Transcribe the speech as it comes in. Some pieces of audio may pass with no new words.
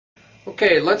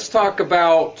Okay, let's talk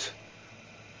about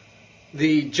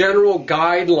the general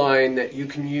guideline that you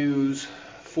can use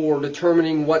for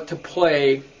determining what to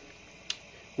play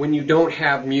when you don't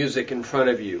have music in front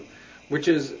of you, which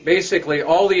is basically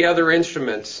all the other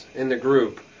instruments in the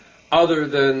group other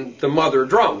than the mother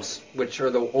drums, which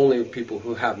are the only people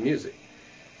who have music.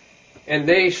 And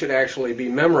they should actually be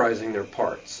memorizing their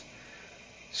parts.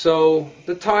 So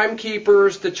the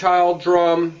timekeepers, the child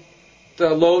drum,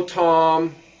 the low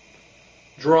tom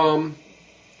drum,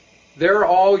 they're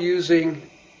all using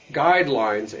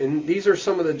guidelines, and these are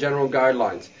some of the general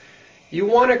guidelines. You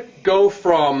want to go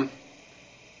from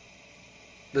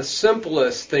the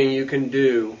simplest thing you can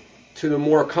do to the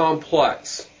more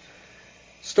complex.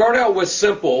 Start out with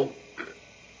simple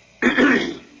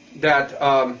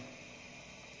that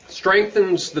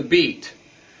strengthens the beat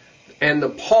and the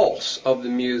pulse of the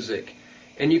music,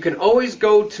 and you can always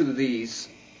go to these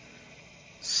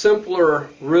simpler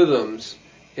rhythms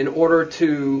in order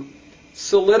to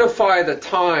solidify the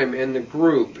time in the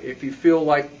group. If you feel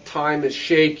like time is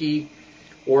shaky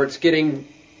or it's getting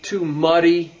too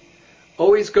muddy,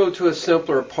 always go to a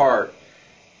simpler part.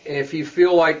 If you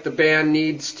feel like the band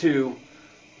needs to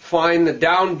find the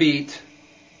downbeat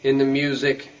in the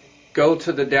music, go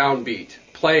to the downbeat.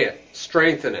 Play it.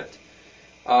 Strengthen it.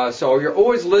 So you're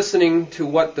always listening to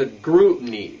what the group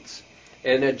needs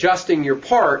and adjusting your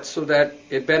part so that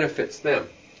it benefits them.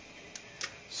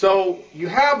 So you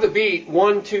have the beat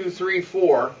 1, 2, 3,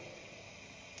 4,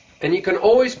 and you can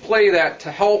always play that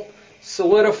to help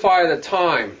solidify the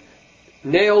time,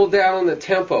 nail down the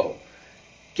tempo,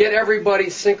 get everybody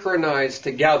synchronized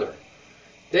together.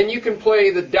 Then you can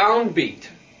play the downbeat,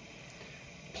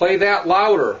 play that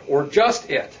louder or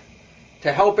just it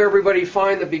to help everybody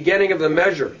find the beginning of the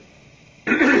measure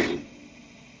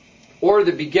or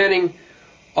the beginning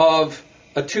of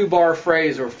a 2-bar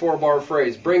phrase or 4-bar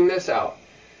phrase. Bring this out.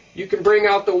 You can bring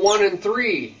out the 1 and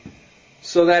 3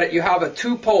 so that you have a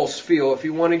 2-pulse feel if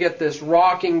you want to get this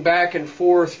rocking back and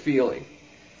forth feeling.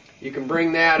 You can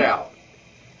bring that out.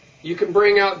 You can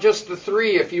bring out just the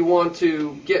 3 if you want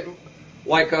to get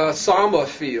like a samba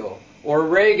feel or a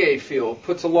reggae feel.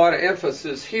 Puts a lot of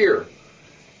emphasis here.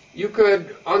 You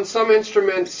could, on some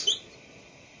instruments,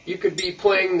 you could be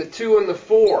playing the 2 and the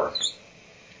 4,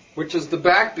 which is the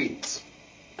backbeats,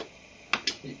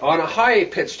 on a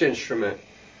high-pitched instrument,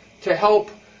 to help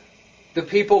the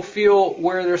people feel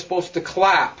where they're supposed to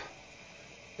clap.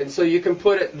 And so you can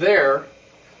put it there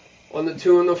on the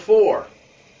 2 and the 4.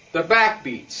 The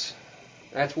backbeats,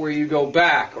 that's where you go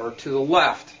back or to the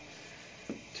left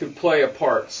to play a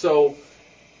part. So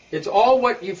it's all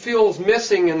what you feel is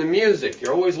missing in the music.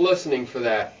 You're always listening for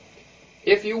that.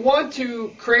 If you want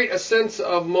to create a sense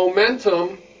of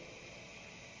momentum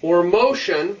or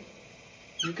motion,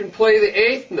 you can play the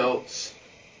 8th notes.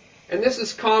 And this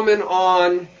is common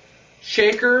on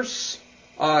shakers,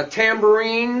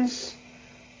 tambourines,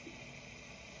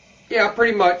 yeah,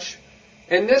 pretty much.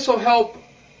 And this will help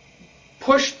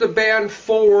push the band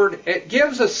forward. It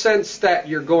gives a sense that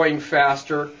you're going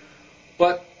faster,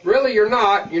 but really you're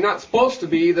not. You're not supposed to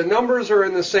be. The numbers are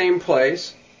in the same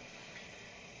place.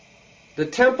 The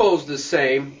tempo's the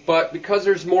same, but because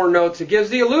there's more notes, it gives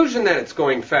the illusion that it's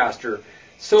going faster.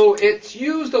 So it's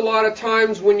used a lot of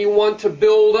times when you want to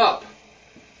build up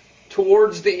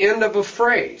towards the end of a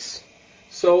phrase.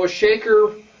 So a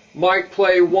shaker might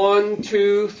play 1,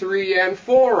 2, 3, and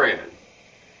 4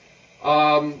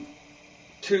 and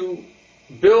to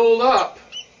build up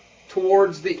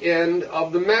towards the end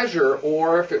of the measure.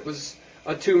 Or if it was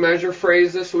a 2-measure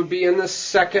phrase, this would be in the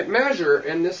 2nd measure,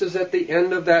 and this is at the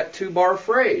end of that 2-bar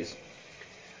phrase.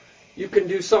 You can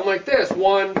do something like this: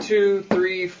 1, 2,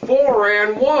 3, 4,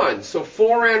 and 1. So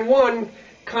 4 and 1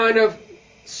 kind of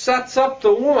sets up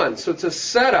the 1. So it's a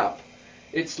setup.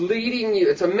 It's leading you.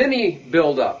 It's a mini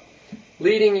build-up,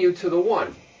 leading you to the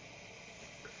 1.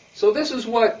 So this is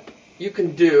what you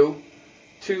can do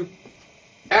to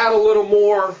add a little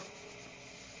more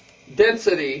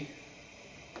density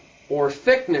or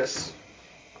thickness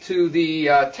to the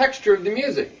texture of the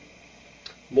music.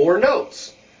 More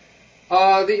notes.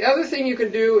 The other thing you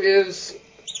can do is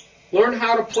learn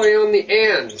how to play on the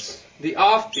ands, the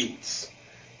offbeats.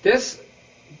 This,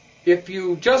 if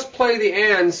you just play the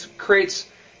ands, creates,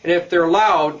 and if they're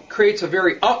loud, creates a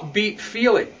very upbeat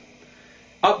feeling.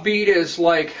 Upbeat is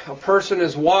like a person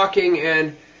is walking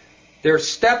and they're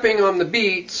stepping on the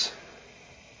beats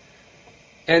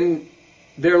and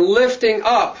they're lifting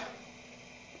up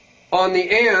on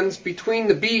the ands between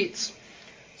the beats,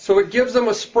 so it gives them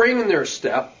a spring in their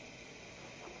step.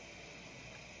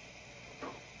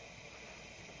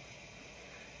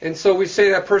 And so we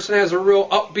say that person has a real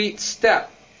upbeat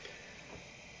step.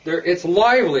 It's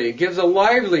lively. It gives a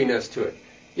liveliness to it.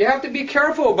 You have to be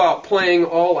careful about playing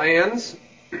all ands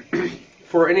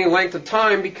for any length of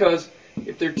time, because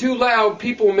if they're too loud,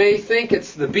 people may think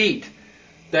it's the beat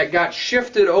that got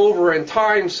shifted over in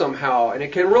time somehow, and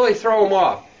it can really throw them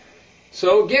off.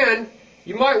 So again,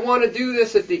 you might want to do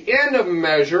this at the end of a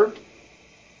measure,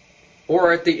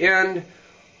 or at the end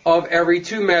of every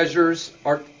 2 measures,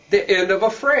 or the end of a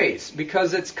phrase.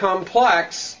 Because it's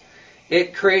complex,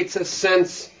 it creates a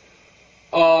sense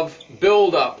of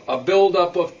buildup, a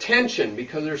buildup of tension,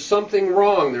 because there's something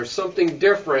wrong, there's something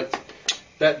different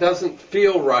that doesn't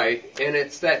feel right, and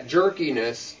it's that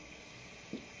jerkiness.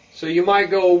 So you might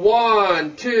go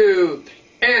 1, 2,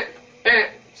 3,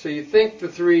 So you think the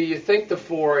 3, you think the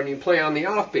 4, and you play on the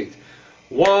offbeats.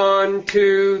 1,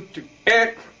 2, 3,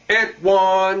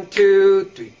 1, 2,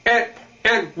 3,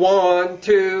 1,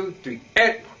 2, 3,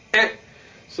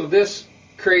 So this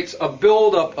creates a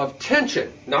buildup of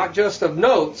tension, not just of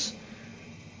notes,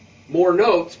 more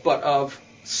notes, but of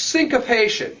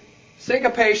syncopation.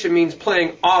 Syncopation means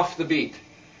playing off the beat.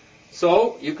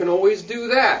 So you can always do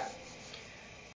that.